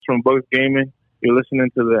from Bucks Gaming. You're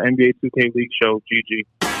listening to the NBA 2K League show, GG.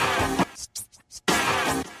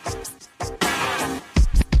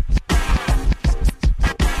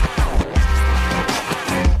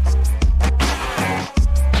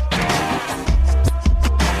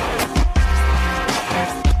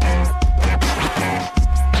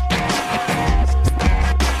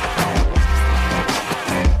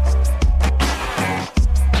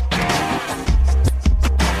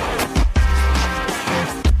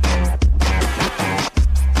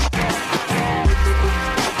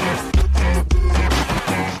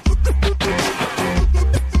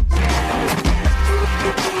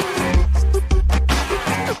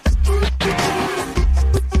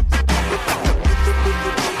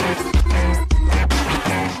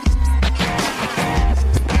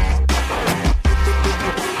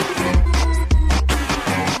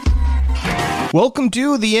 Welcome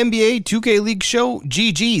to the NBA 2K League show,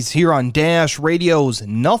 GG's, here on Dash Radio's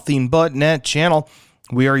Nothing But Net channel.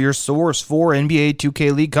 We are your source for NBA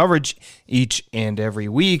 2K League coverage each and every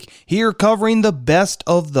week, here covering the best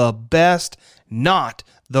of the best, not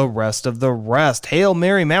the rest of the rest. Hail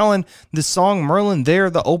Mary Malin, the song Merlin there,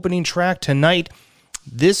 the opening track tonight.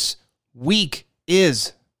 This week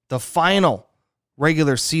is the final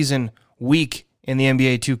regular season week in the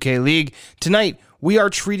NBA 2K League. Tonight, we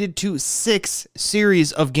are treated to 6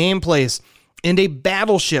 series of gameplays and a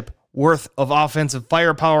battleship worth of offensive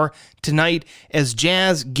firepower tonight as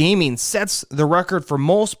Jazz Gaming sets the record for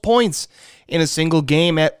most points in a single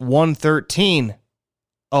game at 113.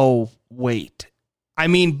 Oh, wait. I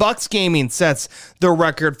mean, Bucks Gaming sets the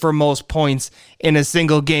record for most points in a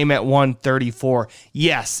single game at 134.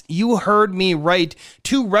 Yes, you heard me right.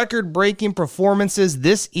 2 record-breaking performances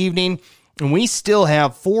this evening, and we still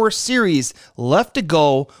have 4 series left to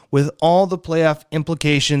go with all the playoff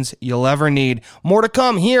implications you'll ever need. More to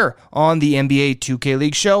come here on the NBA 2K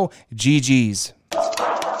League show. GG's.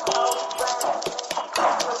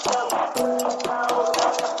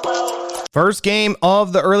 First game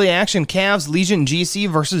of the early action, Cavs Legion GC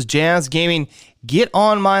versus Jazz Gaming. Get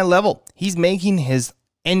on my level. He's making his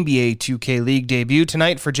NBA 2K League debut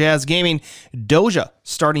tonight for Jazz Gaming. Doja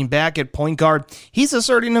starting back at point guard. He's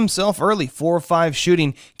asserting himself early, 4-5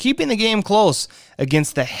 shooting, keeping the game close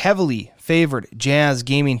against the heavily favored Jazz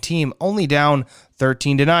Gaming team, only down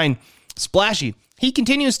 13-9. Splashy, he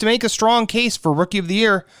continues to make a strong case for Rookie of the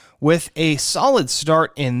Year with a solid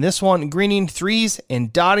start in this one, greening threes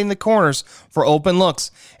and dotting the corners for open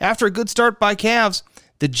looks. After a good start by Cavs,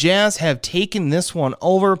 the Jazz have taken this one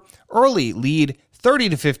over. Early lead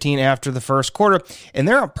 30-15 after the first quarter, and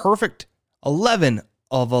they're a perfect 11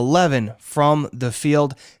 of 11 from the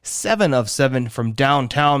field, 7 of 7 from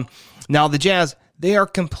downtown. Now the Jazz, they are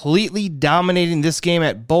completely dominating this game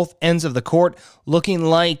at both ends of the court, looking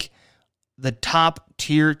like the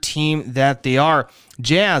top-tier team that they are.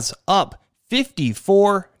 Jazz up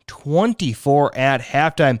 54-24 at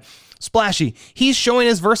halftime. Splashy, he's showing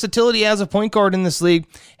his versatility as a point guard in this league,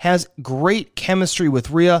 has great chemistry with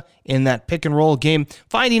Rhea in that pick and roll game,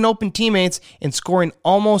 finding open teammates and scoring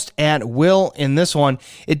almost at will in this one.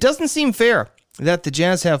 It doesn't seem fair that the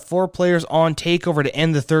Jazz have 4 players on takeover to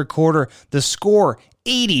end the third quarter. The score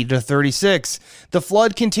 80-36. The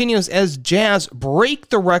flood continues as Jazz break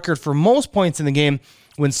the record for most points in the game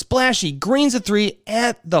when Splashy greens a 3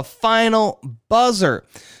 at the final buzzer.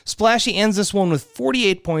 Splashy ends this one with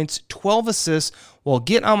 48 points, 12 assists, while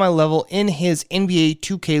Get On My Level in his NBA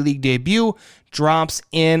 2K League debut drops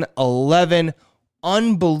in 11.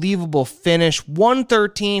 Unbelievable finish.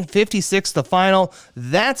 113-56 the final.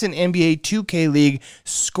 That's an NBA 2K League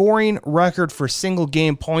scoring record for single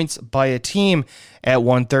game points by a team at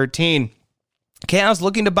 113. Cavs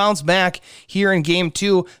looking to bounce back here in game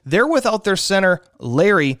 2. They're without their center,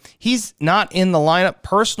 Larry. He's not in the lineup.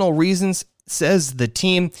 Personal reasons, says the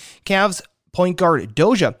team. Cavs point guard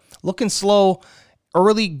Doja looking slow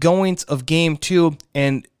early goings of game 2,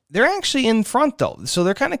 and they're actually in front though. So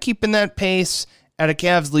they're kind of keeping that pace at a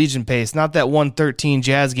Cavs Legion pace, not that 113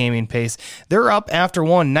 Jazz Gaming pace. They're up after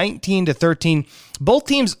one, 19-13. Both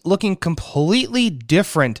teams looking completely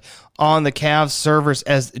different on the Cavs servers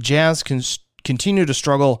as Jazz continue to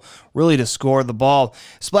struggle really to score the ball.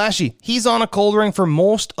 Splashy, he's on a cold ring for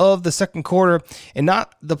most of the second quarter and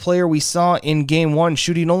not the player we saw in game 1,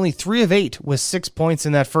 shooting only 3 of 8 with 6 points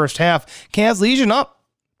in that first half. Cavs Legion up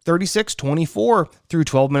 36-24 through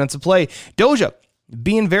 12 minutes of play. Doja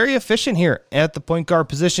being very efficient here at the point guard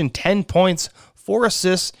position, 10 points, 4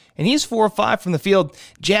 assists, and he's 4 of 5 from the field.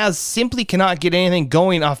 Jazz simply cannot get anything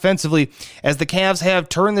going offensively as the Cavs have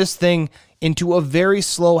turned this thing into a very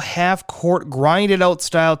slow half-court, grind-it-out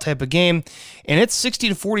style type of game, and it's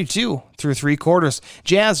 60-42 through three quarters.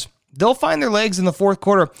 Jazz, they'll find their legs in the fourth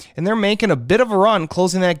quarter, and they're making a bit of a run,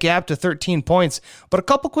 closing that gap to 13 points. But a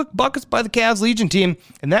couple quick buckets by the Cavs Legion team,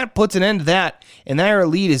 and that puts an end to that, and their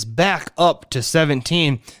lead is back up to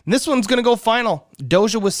 17. And this one's going to go final.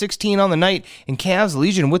 Doja with 16 on the night, and Cavs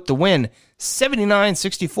Legion with the win.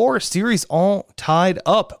 79-64, series all tied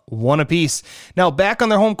up, one apiece. Now back on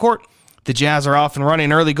their home court, the Jazz are off and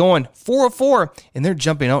running early, going 4-4, and they're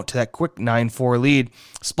jumping out to that quick 9-4 lead.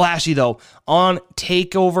 Splashy, though, on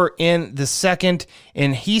takeover in the second,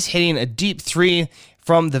 and he's hitting a deep three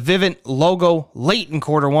from the Vivint logo late in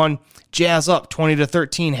quarter one. Jazz up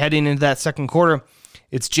 20-13 heading into that second quarter.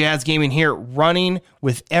 It's Jazz Gaming here, running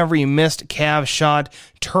with every missed Cavs shot,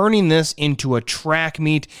 turning this into a track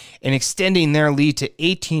meet and extending their lead to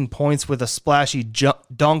 18 points with a splashy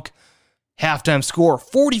dunk. Halftime score,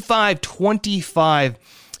 45-25.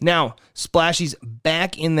 Now, Splashy's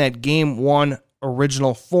back in that game one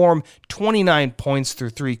original form, 29 points through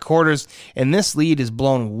three quarters, and this lead is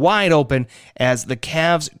blown wide open as the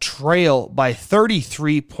Cavs trail by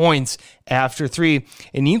 33 points after three,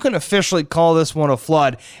 and you can officially call this one a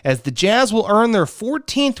flood as the Jazz will earn their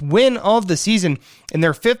 14th win of the season and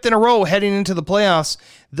their fifth in a row heading into the playoffs.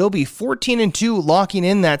 They'll be 14-2, locking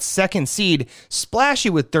in that second seed. Splashy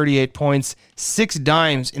with 38 points, 6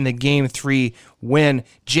 dimes in the Game 3 win.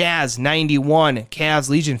 Jazz 91, Cavs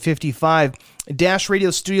Legion 55. Dash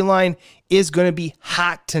Radio studio line is going to be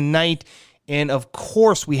hot tonight. And of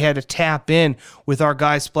course, we had to tap in with our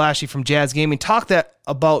guy Splashy from Jazz Gaming. Talk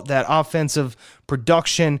about that offensive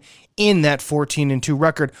production in that 14-2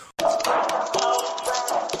 record.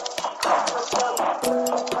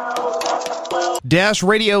 Dash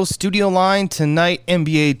Radio studio line tonight,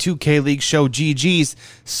 NBA 2K League show GG's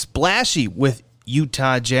Splashy with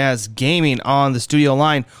Utah Jazz Gaming on the studio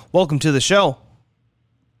line. Welcome to the show.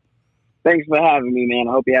 Thanks for having me, man.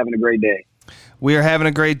 I hope you're having a great day. We are having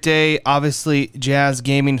a great day. Obviously, Jazz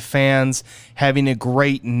Gaming fans having a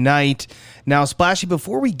great night. Now, Splashy,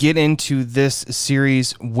 before we get into this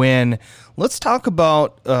series win, let's talk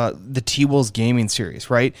about the T-Wolves Gaming series,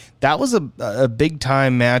 right? That was a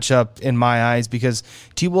big-time matchup in my eyes because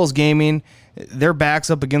T-Wolves Gaming, their back's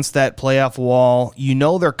up against that playoff wall. You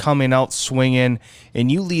know they're coming out swinging,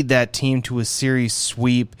 and you lead that team to a series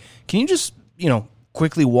sweep. Can you just,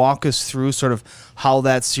 quickly walk us through sort of how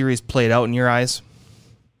that series played out in your eyes?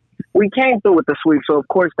 We came through with the sweep, so of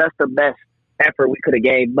course that's the best effort we could have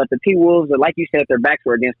gave. But the T-Wolves, like you said, their backs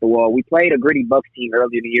were against the wall. We played a gritty Bucks team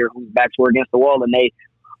earlier in the year whose backs were against the wall, and they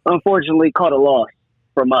unfortunately caught a loss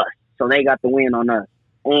from us. So they got the win on us.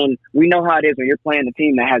 And we know how it is when you're playing a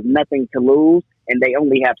team that has nothing to lose and they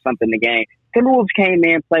only have something to gain. Timberwolves came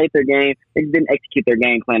in, played their game. They didn't execute their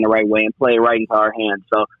game plan the right way and play right into our hands.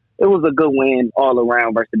 So it was a good win all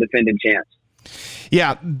around versus the defending champs.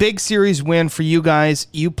 Yeah, big series win for you guys.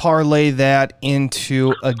 You parlay that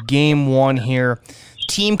into a game one here.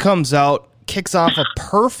 Team comes out, kicks off a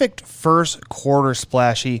perfect first quarter,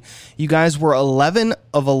 Splashy. You guys were 11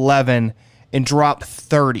 of 11 and dropped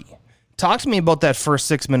 30. Talk to me about that first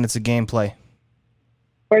 6 minutes of gameplay.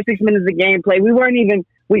 First 6 minutes of gameplay, we weren't even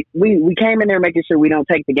we came in there making sure we don't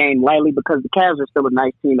take the game lightly because the Cavs are still a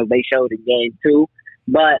nice team as they showed in game two.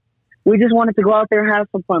 But we just wanted to go out there and have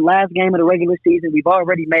some fun. Last game of the regular season, we've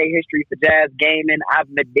already made history for Jazz Gaming. I've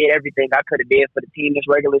did everything I could have did for the team this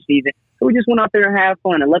regular season. So we just went out there and had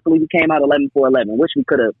fun. And luckily we came out 11-4-11. Wish we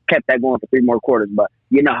could have kept that going for 3 more quarters, but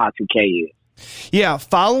you know how 2K is. Yeah,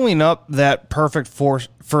 following up that perfect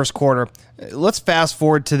first quarter, let's fast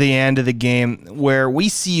forward to the end of the game where we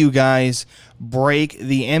see you guys break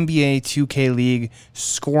the NBA 2K League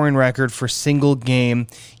scoring record for single game.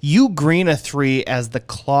 You green a 3 as the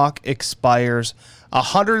clock expires.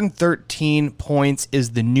 113 points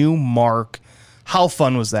is the new mark. How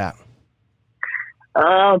fun was that?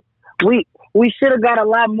 We should have got a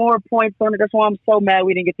lot more points on it. That's why I'm so mad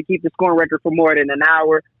we didn't get to keep the scoring record for more than an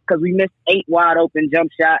hour because we missed 8 wide open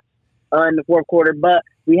jump shots in the fourth quarter. But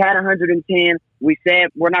we had 110. We said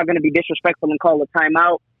we're not going to be disrespectful and call a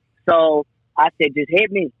timeout. So I said, just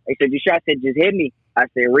hit me. They said, you sure? I said, just hit me. I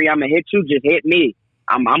said, Ree, I'm going to hit you. Just hit me.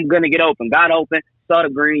 I'm going to get open. Got open. Saw the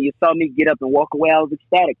green. You saw me get up and walk away. I was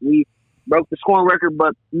ecstatic. We broke the scoring record,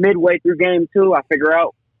 but midway through game 2, I figure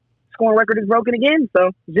out scoring record is broken again.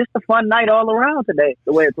 So just a fun night all around today,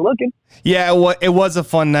 the way it's looking. Yeah, it was a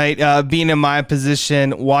fun night. Being in my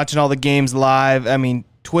position, watching all the games live. I mean,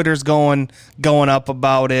 Twitter's going up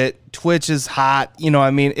about it. Twitch is hot.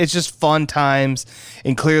 It's just fun times,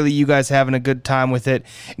 and clearly you guys having a good time with it.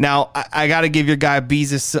 Now, I got to give your guy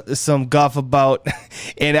Beezus some guff about,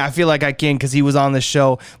 and I feel like I can because he was on the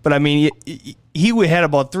show, but he had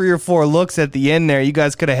about 3 or 4 looks at the end there. You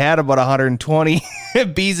guys could have had about 120.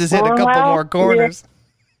 Beezus hit a couple more corners. Yeah.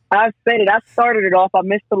 I said it. I started it off. I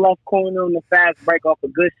missed the left corner on the fast break off a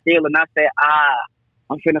good steal, and I said,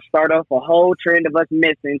 I'm going to start off a whole trend of us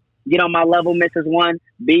missing. Get on my level, misses 1.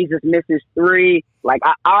 Beezus misses 3. Like,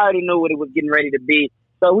 I already knew what it was getting ready to be.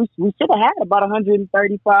 So we should have had about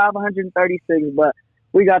 135, 136, but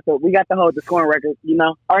we got to hold the scoring record.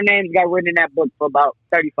 Our names got written in that book for about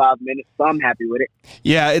 35 minutes, so I'm happy with it.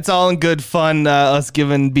 Yeah, it's all in good fun, us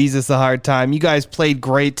giving Beezus a hard time. You guys played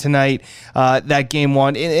great tonight, that game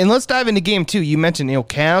 1. And let's dive into game 2. You mentioned,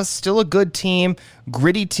 Cavs, still a good team,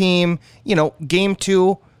 gritty team. Game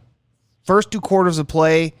 2, first 2 quarters of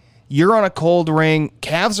play, you're on a cold ring.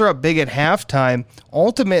 Cavs are up big at halftime.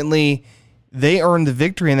 Ultimately, they earned the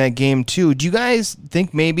victory in that game too. Do you guys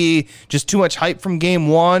think maybe just too much hype from game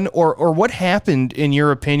 1, or what happened in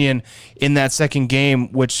your opinion in that second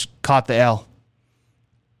game which caught the L?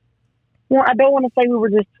 Well, I don't want to say we were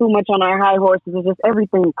just too much on our high horses. It's just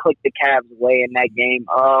everything clicked the Cavs' way in that game.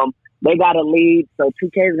 They got a lead, so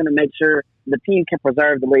 2K is going to make sure the team can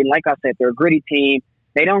preserve the lead. Like I said, they're a gritty team.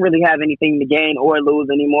 They don't really have anything to gain or lose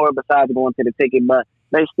anymore besides going to the ticket, but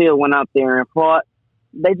they still went out there and fought.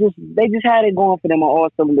 They just had it going for them on all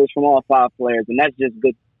cylinders from all 5 players, and that's just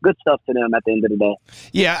good stuff to them at the end of the day.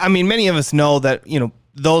 Yeah, many of us know that,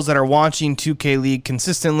 those that are watching 2K League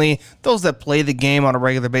consistently, those that play the game on a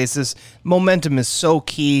regular basis, momentum is so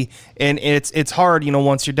key, and it's hard,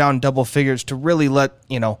 once you're down double figures to really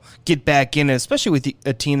get back in it, especially with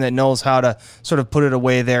a team that knows how to sort of put it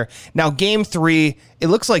away there. Now, game 3, it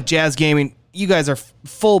looks like Jazz Gaming, you guys are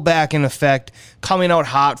full back in effect, coming out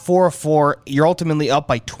hot, 4-4. You're ultimately up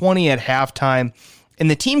by 20 at halftime,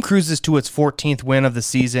 and the team cruises to its 14th win of the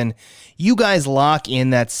season. You guys lock in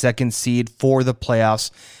that second seed for the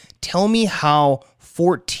playoffs. Tell me how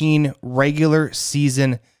 14 regular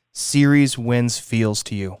season series wins feels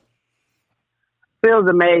to you. Feels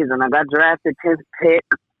amazing. I got drafted 10th pick,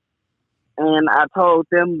 and I told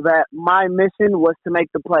them that my mission was to make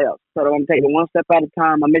the playoffs. So I'm taking it one step at a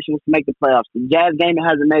time. My mission was to make the playoffs. The Jazz Gaming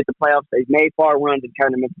hasn't made the playoffs. They've made far runs in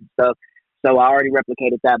tournaments and stuff. So I already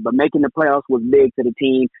replicated that. But making the playoffs was big to the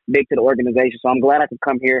team, big to the organization. So I'm glad I could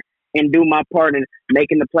come here and do my part in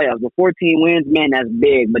making the playoffs. But 14 wins, man, that's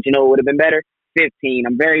big. But what would have been better? 15.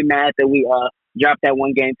 I'm very mad that we dropped that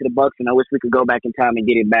one game to the Bucks, and I wish we could go back in time and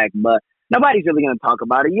get it back. But nobody's really going to talk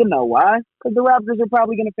about it. You know why? Because the Raptors are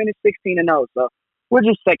probably going to finish 16-0. So we're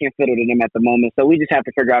just second fiddle to them at the moment. So we just have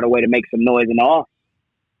to figure out a way to make some noise in the off.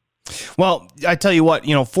 Well, I tell you what,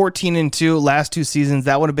 14-2 last 2 seasons,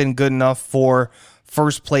 that would have been good enough for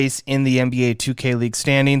first place in the NBA 2K League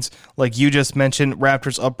standings. Like you just mentioned,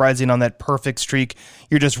 Raptors uprising on that perfect streak.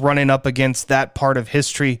 You're just running up against that part of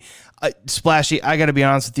history. Splashy, I got to be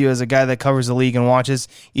honest with you, as a guy that covers the league and watches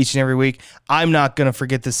each and every week, I'm not going to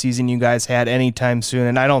forget the season you guys had anytime soon,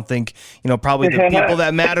 and I don't think, probably the people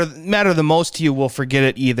that matter the most to you will forget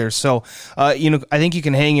it either. So, I think you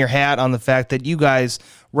can hang your hat on the fact that you guys,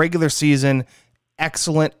 regular season,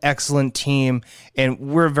 excellent team, and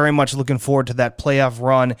we're very much looking forward to that playoff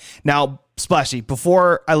run. Now, Splashy,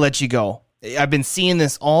 before I let you go, I've been seeing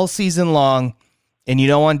this all season long, and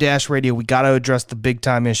on Dash Radio, we got to address the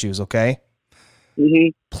big-time issues, okay? Mm-hmm.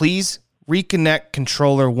 Please reconnect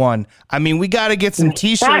Controller 1. We got to get some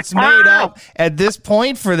T-shirts made up at this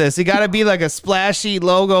point for this. It got to be like a Splashy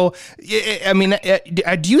logo.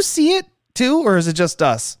 Do you see it too, or is it just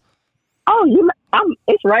us? Oh,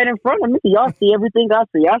 it's right in front of me. Y'all see everything I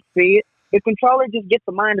see. I see it. The controller just gets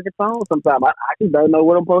a mind of its own sometimes. I just don't know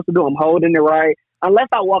what I'm supposed to do. I'm holding it right. Unless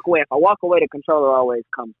I walk away. If I walk away, the controller always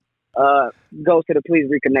comes. Goes to the please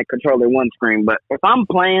reconnect Controller 1 screen. But if I'm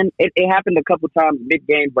playing, it happened a couple times mid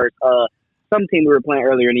game versus some team we were playing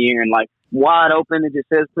earlier in the year, and like wide open, it just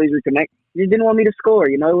says please reconnect. You didn't want me to score.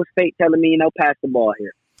 It was fate telling me, pass the ball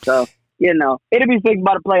here. So it'll be fixed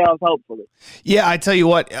by the playoffs, hopefully. Yeah, I tell you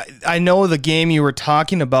what, I know the game you were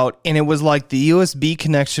talking about, and it was like the USB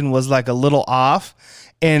connection was like a little off,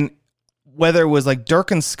 and whether it was like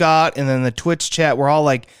Dirk and Scott and then the Twitch chat, we're all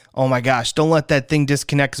like, oh my gosh, don't let that thing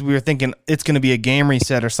disconnect, because we were thinking it's going to be a game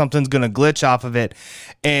reset or something's going to glitch off of it.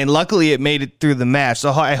 And luckily it made it through the match.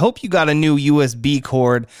 So I hope you got a new USB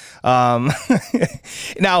cord.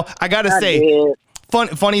 Now, I got to say,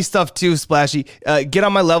 funny stuff too, Splashy. Get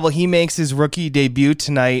on my level. He makes his rookie debut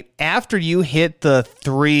tonight. After you hit the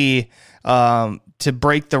three to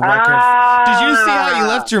break the record. Did you see how you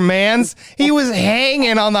left your man's? He was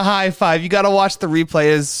hanging on the high five. You got to watch the replay.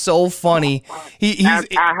 It is so funny.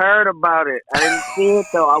 I heard about it. I didn't see it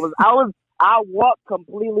though. I walked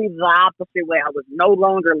completely the opposite way. I was no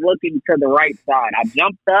longer looking to the right side. I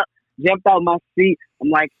jumped out my seat. I'm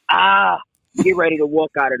like, get ready to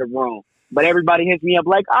walk out of the room. But everybody hits me up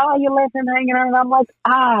like, you left him hanging on. And I'm like,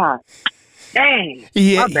 dang,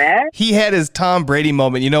 my bad. He had his Tom Brady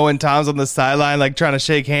moment, when Tom's on the sideline, like trying to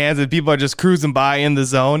shake hands and people are just cruising by in the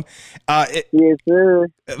zone. Yes, sir.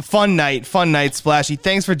 Fun night, Splashy.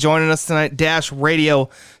 Thanks for joining us tonight. Dash Radio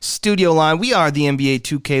Studio Line. We are the NBA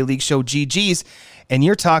 2K League Show GGs, and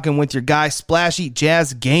you're talking with your guy, Splashy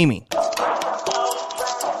Jazz Gaming.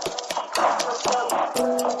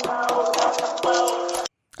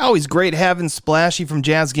 Always great having Splashy from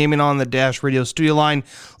Jazz Gaming on the Dash Radio Studio Line.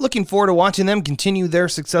 Looking forward to watching them continue their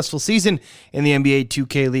successful season in the NBA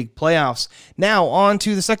 2K League playoffs. Now, on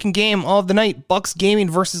to the second game of the night, Bucks Gaming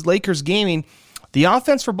versus Lakers Gaming. The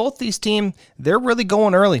offense for both these teams, they're really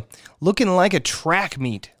going early. Looking like a track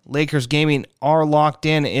meet. Lakers Gaming are locked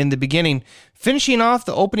in the beginning. Finishing off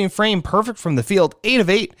the opening frame perfect from the field, 8 of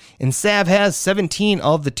 8, and Sav has 17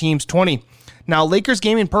 of the team's 20. Now, Lakers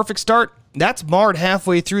Gaming perfect start. That's marred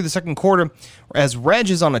halfway through the second quarter as Reg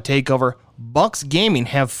is on a takeover. Bucks Gaming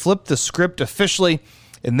have flipped the script officially,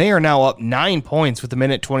 and they are now up 9 points with a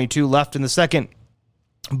minute 22 left in the second.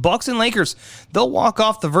 Bucks and Lakers, they'll walk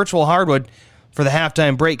off the virtual hardwood for the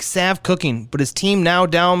halftime break. Sav cooking, but his team now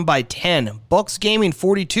down by 10. Bucks Gaming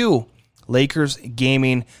 42, Lakers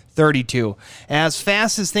Gaming 32. As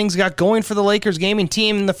fast as things got going for the Lakers Gaming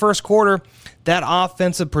team in the first quarter, that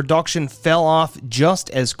offensive production fell off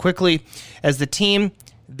just as quickly as the team.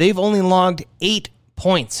 They've only logged 8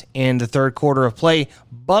 points in the third quarter of play.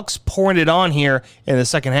 Bucks pouring it on here in the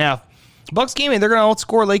second half. Bucks Gaming, they're going to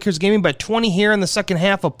outscore Lakers Gaming by 20 here in the second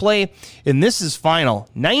half of play, and this is final.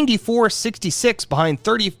 94-66 behind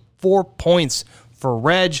 34 points for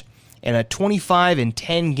Reg, and a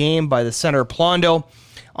 25-10 game by the center Plondo.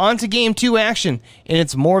 On to Game 2 action, and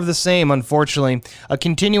it's more of the same, unfortunately. A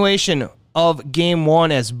continuation of Game 1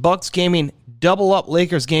 as Bucks Gaming double up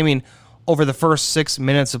Lakers Gaming over the first 6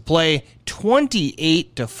 minutes of play,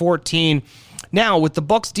 28-14. Now, with the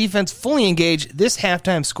Bucks defense fully engaged, this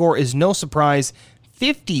halftime score is no surprise,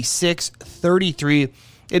 56-33.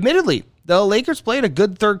 Admittedly, the Lakers played a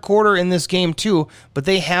good third quarter in this game too, but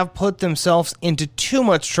they have put themselves into too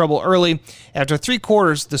much trouble early. After 3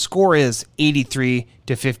 quarters, the score is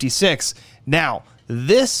 83-56. Now,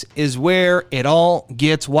 this is where it all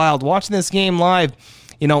gets wild. Watching this game live,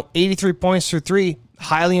 83 points through 3,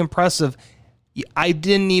 highly impressive. I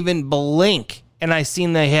didn't even blink, and I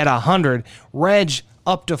seen they had 100. Reg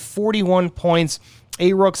up to 41 points.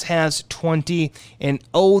 Arooks has 20, and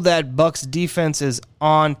that Bucks defense is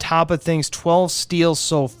on top of things. 12 steals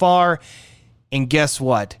so far, and guess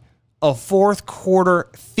what? A fourth quarter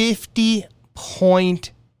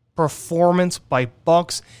 50-point performance by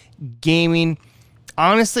Bucks Gaming.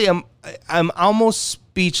 Honestly, I'm almost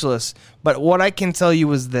speechless, but what I can tell you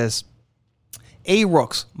is this.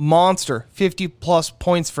 Arooks, monster, 50-plus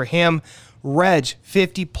points for him. Reg,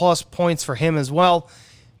 50-plus points for him as well.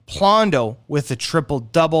 Plondo with the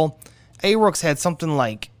triple-double. Arooks had something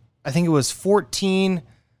like, I think it was 14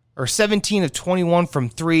 or 17 of 21 from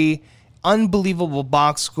 3. Unbelievable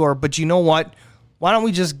box score, but you know what? Why don't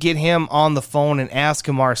we just get him on the phone and ask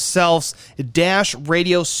him ourselves? Dash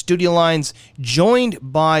Radio Studio Lines joined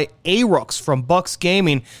by Arooks from Bucks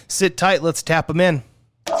Gaming. Sit tight, let's tap him in.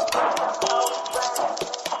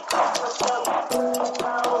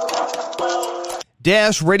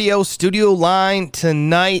 Dash Radio Studio Line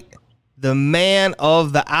tonight, the man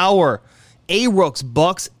of the hour, Arooks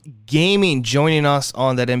Bucks Gaming, joining us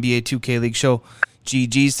on that NBA 2K League show.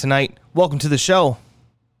 GG's tonight. Welcome to the show.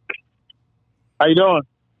 How you doing?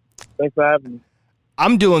 Thanks for having me.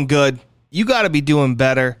 I'm doing good. You got to be doing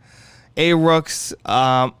better. Arooks,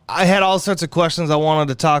 I had all sorts of questions I wanted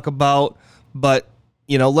to talk about, but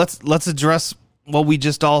let's address what we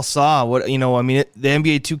just all saw. The NBA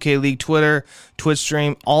 2K League Twitter, Twitch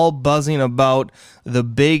stream, all buzzing about the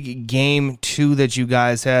big game 2 that you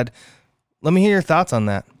guys had. Let me hear your thoughts on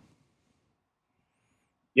that.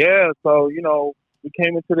 Yeah, so we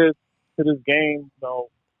came into this game,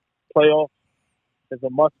 playoffs is a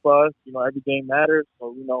must for us. Every game matters.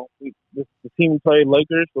 So the team we played,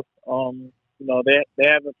 Lakers, they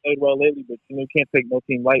haven't played well lately, but you can't take no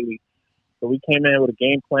team lightly. So we came in with a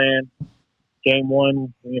game plan. Game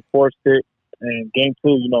 1, we enforced it, and game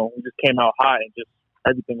 2, we just came out hot and just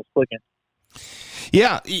everything was clicking.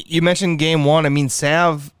 Yeah, you mentioned game 1. I mean,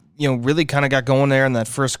 Sav really kind of got going there in that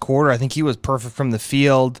first quarter. I think he was perfect from the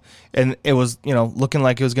field, and it was, looking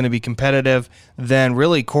like it was going to be competitive. Then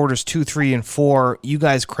really quarters 2, 3, and 4, you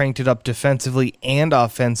guys cranked it up defensively and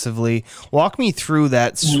offensively. Walk me through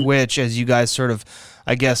that switch as you guys sort of,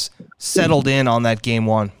 I guess, settled in on that game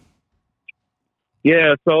one.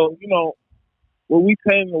 Yeah, so, we're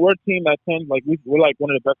a team that tends, we're like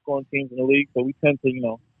one of the best scoring teams in the league, so we tend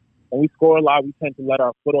to, when we score a lot, we tend to let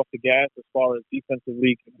our foot off the gas as far as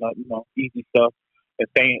defensively, easy stuff, and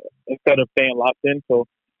instead of staying locked in. So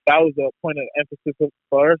that was a point of emphasis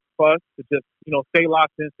for us to just, stay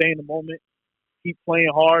locked in, stay in the moment, keep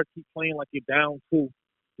playing hard, keep playing like you're down too.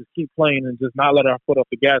 Just keep playing and just not let our foot off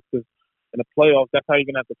the gas, because in the playoffs, that's how you're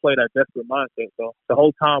going to have to play that desperate mindset. So the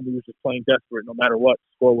whole time we were just playing desperate no matter what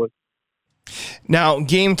the score was. Now,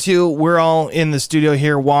 game 2, we're all in the studio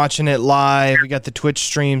here watching it live. We got the Twitch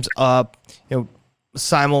streams up,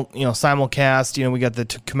 simulcast. We got the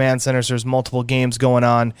command centers. There's multiple games going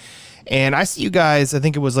on, and I see you guys. I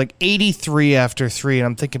think it was like 83 after 3, and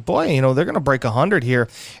I'm thinking, boy, they're going to break 100 here.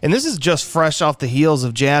 And this is just fresh off the heels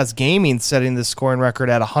of Jazz Gaming setting the scoring record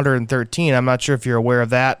at 113. I'm not sure if you're aware of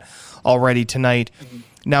that already tonight. Mm-hmm.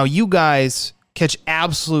 Now, you guys catch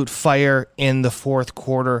absolute fire in the fourth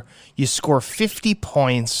quarter. You score 50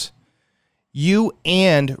 points. You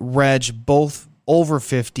and Reg both over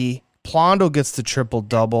 50. Plondo gets the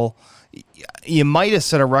triple-double. You might have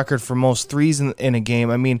set a record for most threes in a game.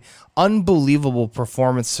 I mean, unbelievable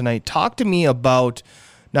performance tonight. Talk to me about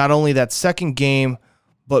not only that second game,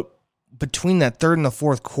 but between that third and the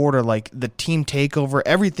fourth quarter, like the team takeover,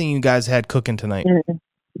 everything you guys had cooking tonight.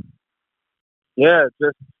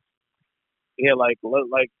 Yeah, like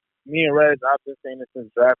me and Reg, I've been saying this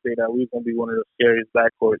since draft day that we was going to be one of the scariest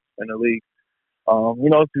backcourts in the league.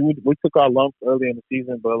 We took our lumps early in the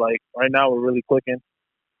season, but right now we're really clicking.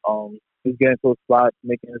 He's getting to a spot,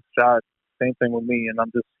 making his shots. Same thing with me, and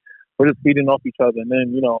we're just feeding off each other. And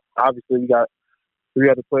then obviously we got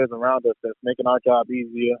 3 other players around us that's making our job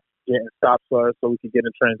easier, getting stops for us so we can get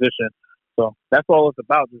in transition. So that's all it's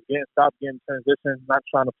about, just getting stops, getting transition, not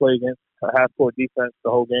trying to play against a half-court defense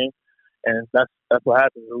the whole game. And that's what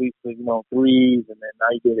happens. At least threes, and then now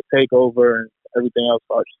you get a takeover, and everything else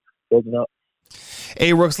starts building up.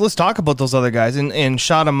 Hey, Rooks, let's talk about those other guys and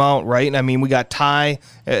shout them out, right? I mean, we got Ty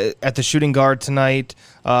at the shooting guard tonight,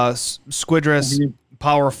 Squidris,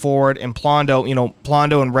 power forward, and Plondo.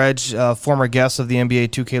 Plondo and Reg, former guests of the NBA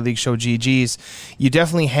 2K League show GG's. You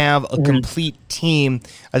definitely have a complete team.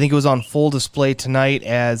 I think it was on full display tonight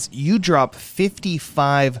as you drop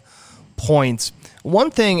 55 points.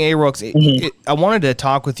 One thing, Rooks, I wanted to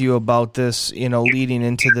talk with you about this, leading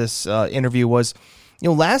into this interview was,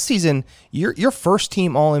 last season, you're first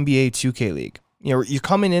team All NBA 2K League. You're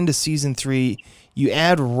coming into season 3. You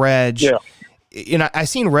add Reg. Yeah. I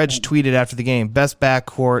seen Reg tweeted after the game, best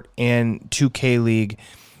backcourt in 2K League.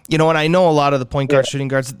 And I know a lot of the point guard shooting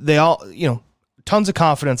guards, they all, tons of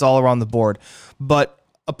confidence all around the board. But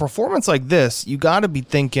a performance like this, you got to be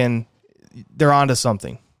thinking they're onto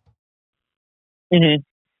something. Mm-hmm.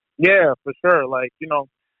 Yeah, for sure. Like you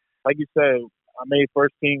said, I made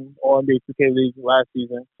first team All NBA 2K League last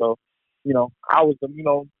season. So, I was the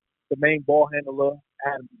main ball handler,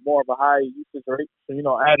 had more of a high usage rate. So,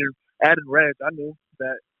 adding Reg, I knew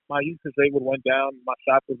that my usage rate would went down, my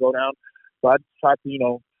shots would go down. So I just tried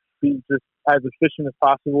to, be just as efficient as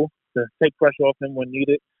possible to take pressure off him when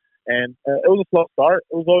needed. And it was a slow start.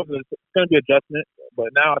 It's going to be adjustment, but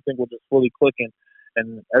now I think we're just fully clicking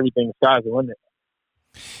and everything, sky's the limit.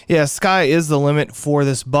 Yeah, sky is the limit for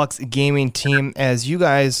this Bucks gaming team as you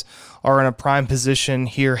guys are in a prime position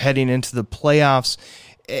here heading into the playoffs.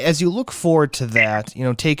 As you look forward to that,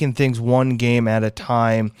 taking things one game at a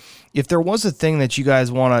time, if there was a thing that you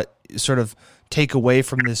guys want to sort of take away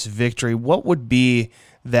from this victory, what would be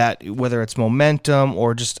that, whether it's momentum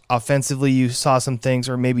or just offensively you saw some things,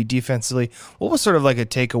 or maybe defensively, what was sort of like a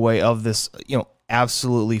takeaway of this,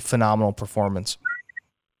 absolutely phenomenal performance?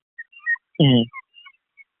 Mm-hmm.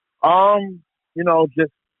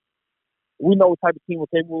 Just we know what type of team we're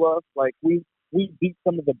capable of. Like we beat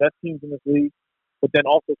some of the best teams in this league, but then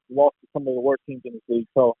also lost to some of the worst teams in this league.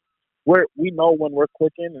 So we know when we're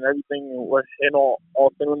clicking and everything, and we're in all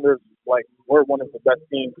cylinders. Like we're one of the best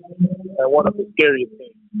teams and one of the scariest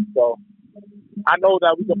teams. So I know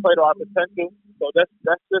that we can play to our potential. So that's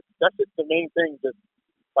just the main thing. Just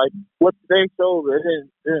like what today showed, it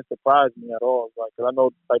didn't surprise me at all. Like, cause I know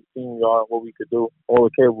the type of team we are, what we could do, what we're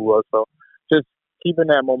capable of. So just keeping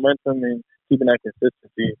that momentum and keeping that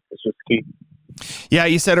consistency is just key. Yeah,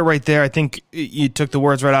 you said it right there. I think you took the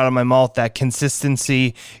words right out of my mouth, that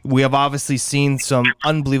consistency. We have obviously seen some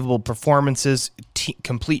unbelievable performances,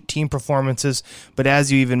 complete team performances, but as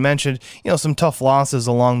you even mentioned, some tough losses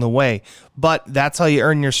along the way. But that's how you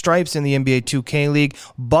earn your stripes in the NBA 2K League.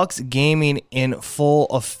 Bucks Gaming in full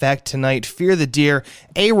effect tonight. Fear the Deer.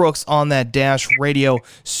 Arooks on that Dash Radio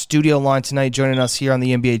studio line tonight, joining us here on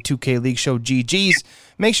the NBA 2K League show, GG's.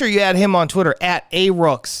 Make sure you add him on Twitter, at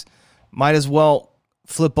Arooks. Might as well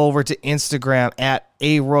flip over to Instagram, at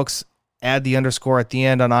Arooks, add the underscore at the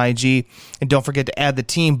end on IG, and don't forget to add the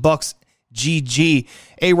team, Bucks GG.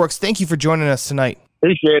 Arooks, thank you for joining us tonight.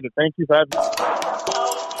 Appreciate it. Thank you for having me.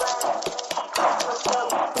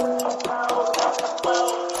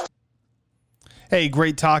 Hey,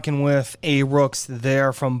 great talking with Arooks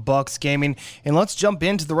there from Bucks Gaming. And let's jump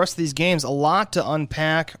into the rest of these games. A lot to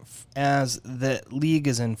unpack as the league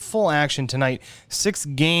is in full action tonight. 6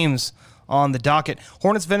 games on the docket.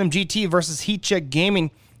 Hornets Venom GT versus Heat Check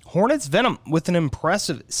Gaming. Hornets Venom with an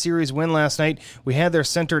impressive series win last night. We had their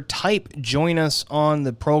center Type join us on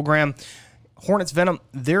the program. Hornets Venom,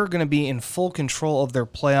 they're going to be in full control of their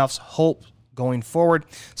playoffs hope going forward.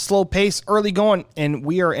 Slow pace early going, and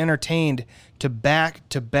we are entertained to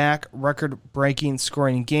back-to-back record-breaking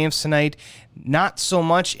scoring games tonight. Not so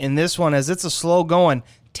much in this one, as it's a slow going,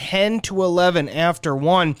 10-11 after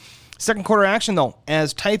one. Second quarter action, though,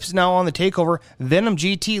 as Type's now on the takeover. Venom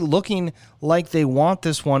GT looking like they want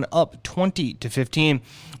this one, up 20-15.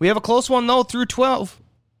 We have a close one, though, through 12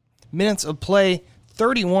 minutes of play.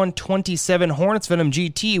 31-27, Hornets Venom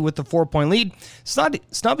GT with the 4-point lead.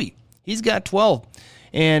 Snubby, he's got 12,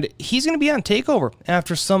 and he's going to be on takeover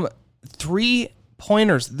after some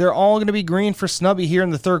 3-pointers. They're all going to be green for Snubby here in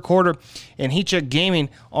the third quarter, and Heat Check Gaming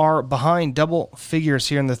are behind double figures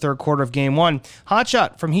here in the third quarter of game one.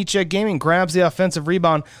 Hotshot from Heat Check Gaming grabs the offensive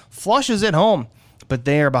rebound, flushes it home, but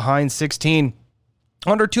they are behind 16.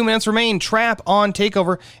 Under 2 minutes remain, Trap on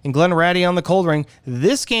takeover, and Glenn Ratty on the cold ring.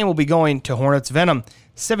 This game will be going to Hornets Venom,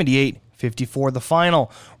 78-54 the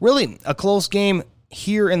final. Really a close game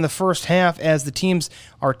here in the first half, as the teams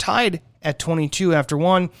are tied at 22 after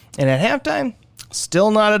one, and at halftime, still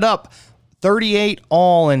knotted up, 38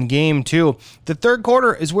 all in game two. The third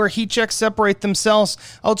quarter is where Heat Check separate themselves,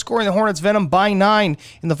 outscoring the Hornets Venom by 9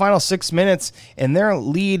 in the final 6 minutes, and their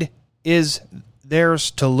lead is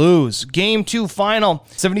theirs to lose. Game 2 final,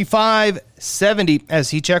 75-70,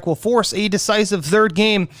 as Heat Check will force a decisive third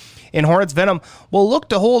game, and Hornets Venom will look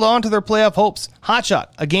to hold on to their playoff hopes. Hotshot,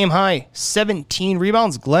 a game high, 17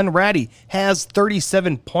 rebounds. Glenn Ratty has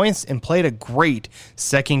 37 points and played a great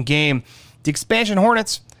second game. The expansion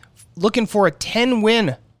Hornets looking for a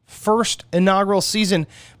 10-win first inaugural season,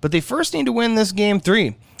 but they first need to win this game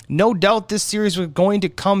 3. No doubt this series was going to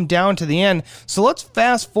come down to the end, so let's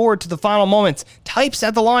fast forward to the final moments. Type's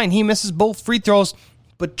at the line. He misses both free throws,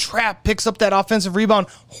 but Trap picks up that offensive rebound.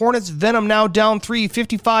 Hornets Venom now down 3,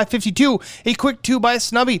 55-52. A quick 2 by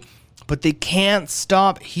Snubby, but they can't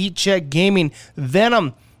stop Heat Check Gaming.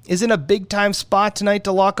 Venom is in a big-time spot tonight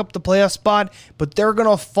to lock up the playoff spot, but they're going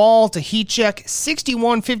to fall to Heat Check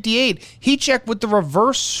 61-58. Heat Check with the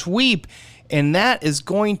reverse sweep, and that is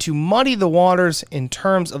going to muddy the waters in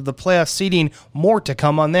terms of the playoff seeding. More to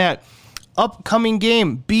come on that. Upcoming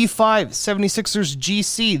game, B5, 76ers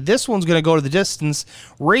GC. This one's going to go to the distance.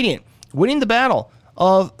 Radiant winning the battle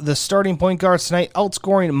of the starting point guards tonight,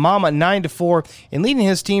 outscoring Mama 9-4 and leading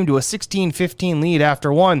his team to a 16-15 lead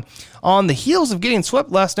after one. On the heels of getting swept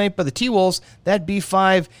last night by the T-Wolves, that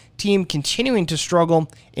B5 team continuing to struggle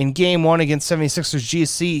in game 1 against 76ers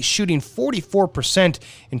GC, shooting 44%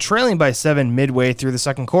 and trailing by 7 midway through the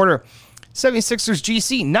second quarter. 76ers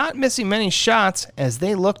GC not missing many shots as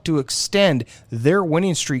they look to extend their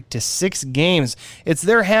winning streak to 6 games. It's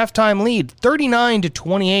their halftime lead,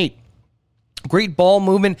 39-28. Great ball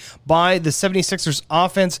movement by the 76ers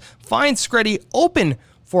offense. Finds Screddy open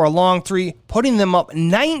for a long 3, putting them up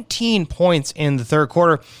 19 points in the third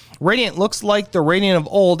quarter. Radiant looks like the Radiant of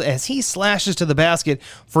old as he slashes to the basket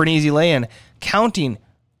for an easy lay-in, counting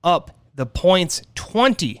up the points,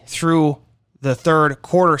 20 through the third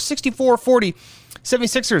quarter. 64-40.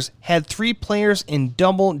 76ers had 3 players in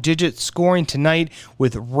double-digit scoring tonight,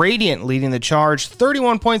 with Radiant leading the charge.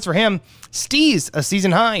 31 points for him. Steez, a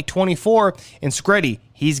season high, 24. And Screddy,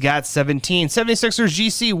 he's got 17. 76ers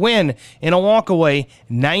GC win in a walkaway,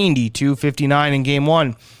 92-59 in game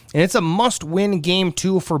 1. And it's a must-win game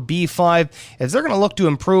 2 for B5, as they're going to look to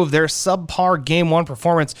improve their subpar game 1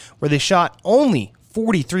 performance, where they shot only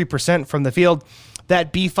 43% from the field.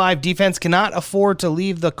 That B5 defense cannot afford to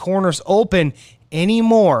leave the corners open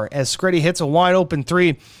anymore, as Screddy hits a wide open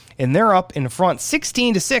 3, and they're up in front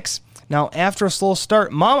 16-6. Now, after a slow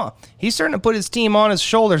start, Mama, he's starting to put his team on his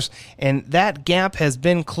shoulders, and that gap has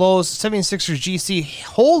been closed. 76ers GC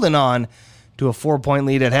holding on to a 4-point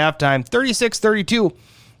lead at halftime, 36-32.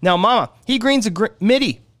 Now, Mama, he greens a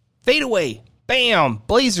midi, fadeaway, bam,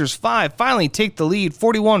 Blazers 5 finally take the lead,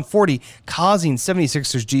 41-40, causing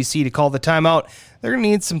 76ers GC to call the timeout. They're going to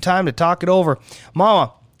need some time to talk it over.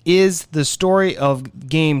 Mama is the story of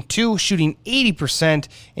Game 2, shooting 80%,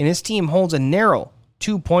 and his team holds a narrow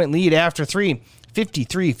 2-point lead after 3,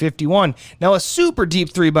 53-51. Now a super deep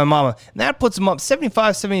 3 by Mama, and that puts him up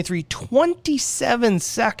 75-73, 27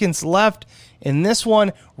 seconds left. In this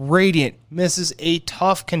one, Radiant misses a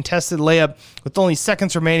tough contested layup with only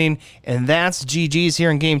seconds remaining, and that's GG's here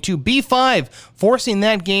in Game 2. B5 forcing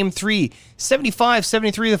that Game 3,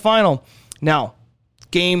 75-73 the final. Now,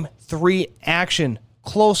 Game 3 action.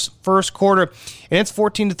 Close first quarter, and it's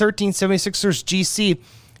 14-13, 76ers GC.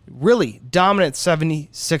 Really dominant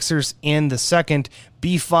 76ers in the second.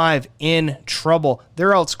 B5 in trouble.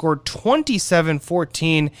 They're outscored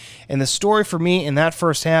 27-14, and the story for me in that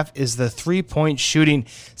first half is the three-point shooting.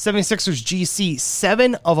 76ers GC,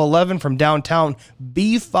 7 of 11 from downtown.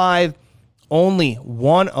 B5 only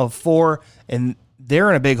 1 of 4, and they're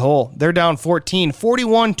in a big hole. They're down 14,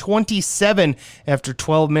 41-27 after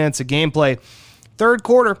 12 minutes of gameplay. Third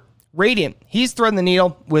quarter, Radiant, he's threading the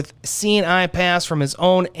needle with seeing eye pass from his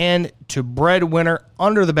own end to breadwinner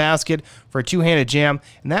under the basket for a two-handed jam,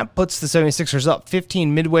 and that puts the 76ers up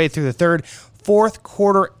 15 midway through the third. Fourth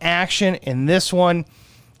quarter action in this one,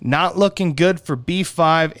 not looking good for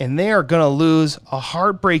B5, and they are going to lose a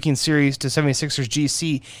heartbreaking series to 76ers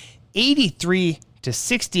GC.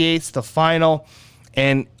 83-68 the final,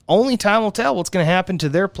 and only time will tell what's going to happen to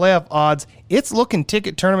their playoff odds. It's looking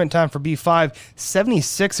ticket tournament time for B5.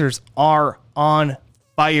 76ers are on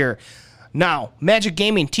fire. Now, Magic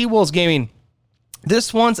Gaming, T-Wolves Gaming.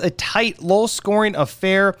 This one's a tight, low-scoring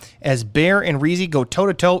affair as Bear and Reezy go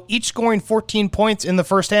toe-to-toe, each scoring 14 points in the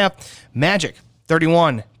first half. Magic,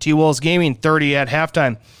 31. T-Wolves Gaming, 30 at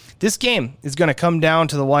halftime. This game is going to come down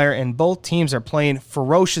to the wire, and both teams are playing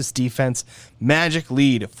ferocious defense. Magic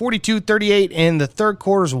lead 42-38, and the third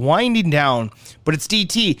quarter's winding down. But it's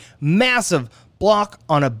DT, massive block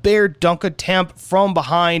on a Bear dunk attempt from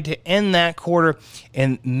behind to end that quarter,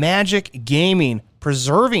 and Magic Gaming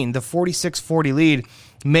preserving the 46-40 lead.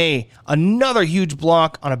 May, another huge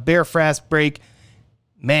block on a Bear fast break.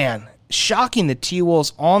 Man, shocking the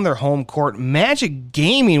T-Wolves on their home court. Magic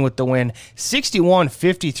Gaming with the win,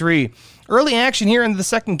 61-53. Early action here in the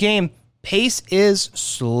second game. Pace is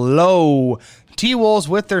slow. T-Wolves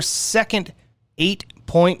with their second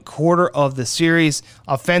 8-point quarter of the series.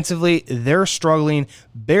 Offensively, they're struggling.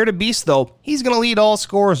 Bear to Beast, though, he's going to lead all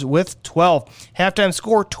scorers with 12. Halftime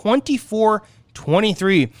score,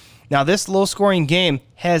 24-23. Now, this low-scoring game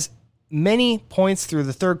has many points through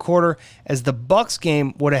the third quarter as the Bucks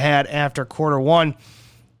game would have had after quarter one.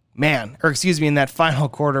 In that final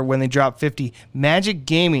quarter when they dropped 50. Magic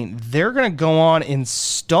Gaming, they're going to go on and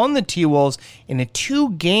stun the T-Wolves in a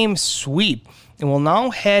 2-game sweep and will now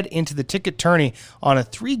head into the ticket tourney on a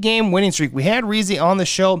 3-game winning streak. We had Reezy on the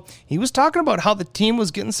show. He was talking about how the team was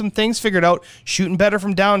getting some things figured out, shooting better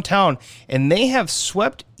from downtown, and they have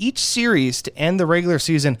swept each series to end the regular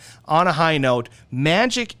season on a high note.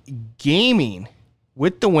 Magic Gaming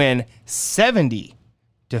with the win,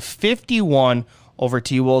 70-51 over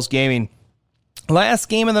T-Wolves Gaming. Last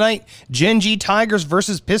game of the night, Gen G Tigers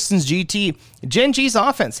versus Pistons GT. Gen G's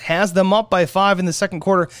offense has them up by 5 in the second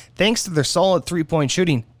quarter thanks to their solid three-point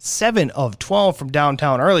shooting, 7 of 12 from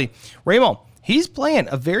downtown early. Ramo, he's playing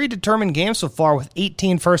a very determined game so far with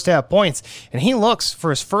 18 first-half points, and he looks for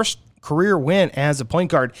his first career win as a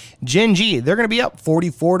point guard. Gen G, they're going to be up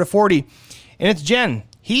 44-40, and it's Gen.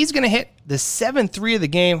 He's going to hit the 7-3 of the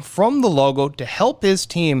game from the logo to help his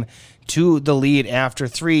team to the lead after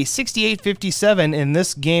 3, 68-57 in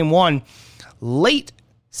this game one. Late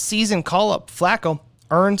season call-up, Flacco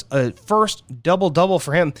earns a first double-double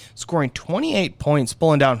for him, scoring 28 points,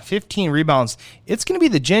 pulling down 15 rebounds. It's going to be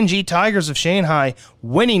the Gen G Tigers of Shanghai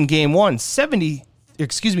winning game one,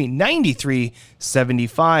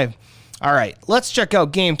 93-75. All right, let's check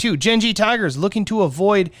out game two. Gen G Tigers looking to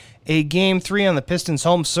avoid a game 3 on the Pistons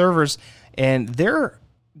home servers, and they're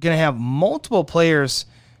going to have multiple players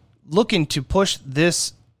looking to push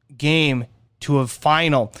this game to a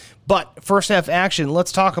final. But first half action,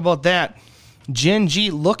 let's talk about that. Gen G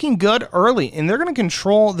looking good early, and they're going to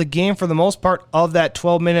control the game for the most part of that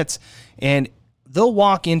 12 minutes, and they'll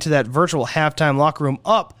walk into that virtual halftime locker room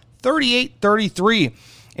up 38-33.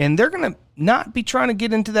 and they're going to not be trying to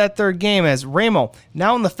get into that third game as Ramo,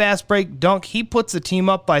 now in the fast break dunk, he puts the team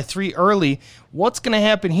up by 3 early. What's going to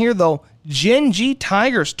happen here, though? Gen G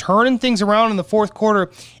Tigers turning things around in the fourth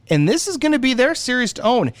quarter, and this is going to be their series to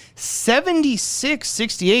own.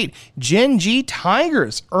 76-68. Gen G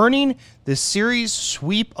Tigers earning the series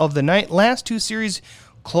sweep of the night. Last 2 series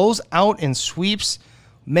close out in sweeps.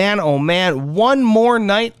 Man, oh man, one more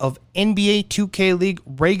night of NBA 2K League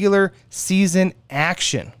regular season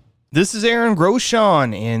action. This is Aaron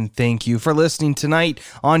Groshon, and thank you for listening tonight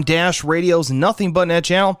on Dash Radio's Nothing But Net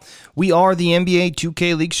channel. We are the NBA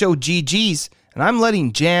 2K League show GGs, and I'm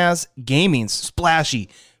letting Jazz Gaming's Splashy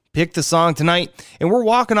pick the song tonight, and we're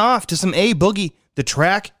walking off to some A Boogie. The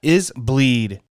track is Bleed.